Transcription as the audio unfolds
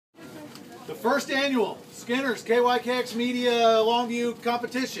The first annual Skinner's KYKX Media Longview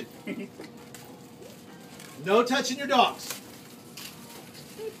competition. No touching your dogs.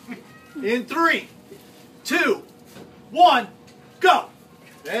 In 3, 2, 1, go!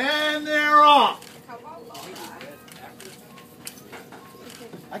 And they're off.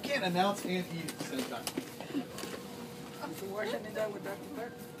 I can't announce and eat at the same time.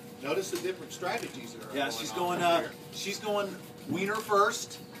 Notice the different strategies that are Yeah, she's going wiener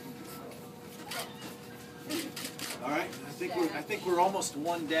first. All right, I think we're almost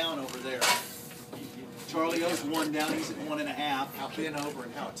one down over there. Charlie O's one down. He's at 1.5. How bent over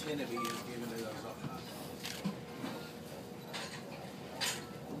and how attentive he is giving to those up.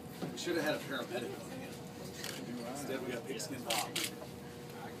 We should have had a paramedic on hand. Instead, we got Pigskin Bob.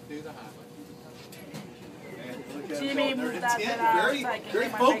 I can do the highlight. Jimmy, They're move that intent, bit out very, so I can very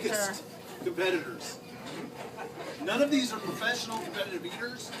get my focused competitors. None of these are professional competitive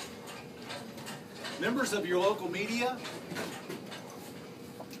eaters. Members of your local media,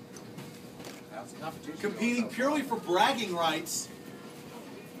 competing purely for bragging rights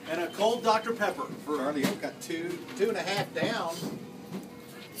and a cold Dr. Pepper. Charlie Oak got 2.5 down.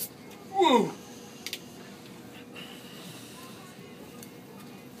 Woo!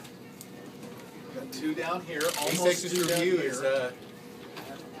 Got 2 down here, almost Texas 2 down Review here. is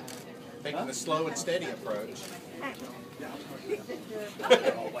taking the slow and steady approach.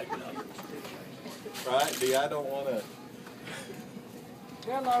 Right, D, I don't want to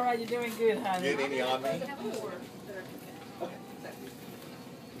Girl, Laura, you're doing good, honey. get any on me.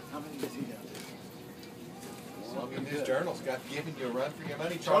 How many does he have? Longview News-Journal's got giving you a run for your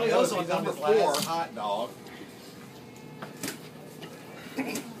money. Charlie Charlie O's O's on on number his 4. last hot dog.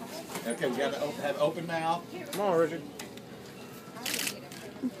 Okay, we got to have open mouth. Come on, Richard.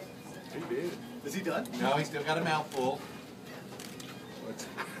 He did. Is he done? No, he's still got a mouthful.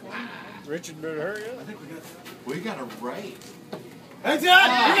 Richard better hurry up. I think We got a race. That's it! We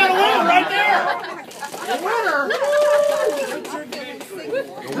got a winner right there!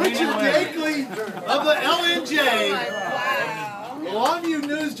 Richard Yeakley of the LNJ, the Longview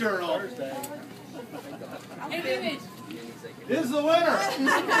News-Journal, is the winner.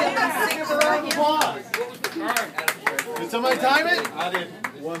 Give a round of applause. Did somebody time it? I did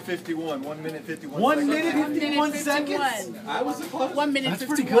 1:51, 1 minute 51 1 seconds. minute 51 seconds? I was the closest. 1 minute That's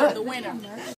pretty 51, good. the winner.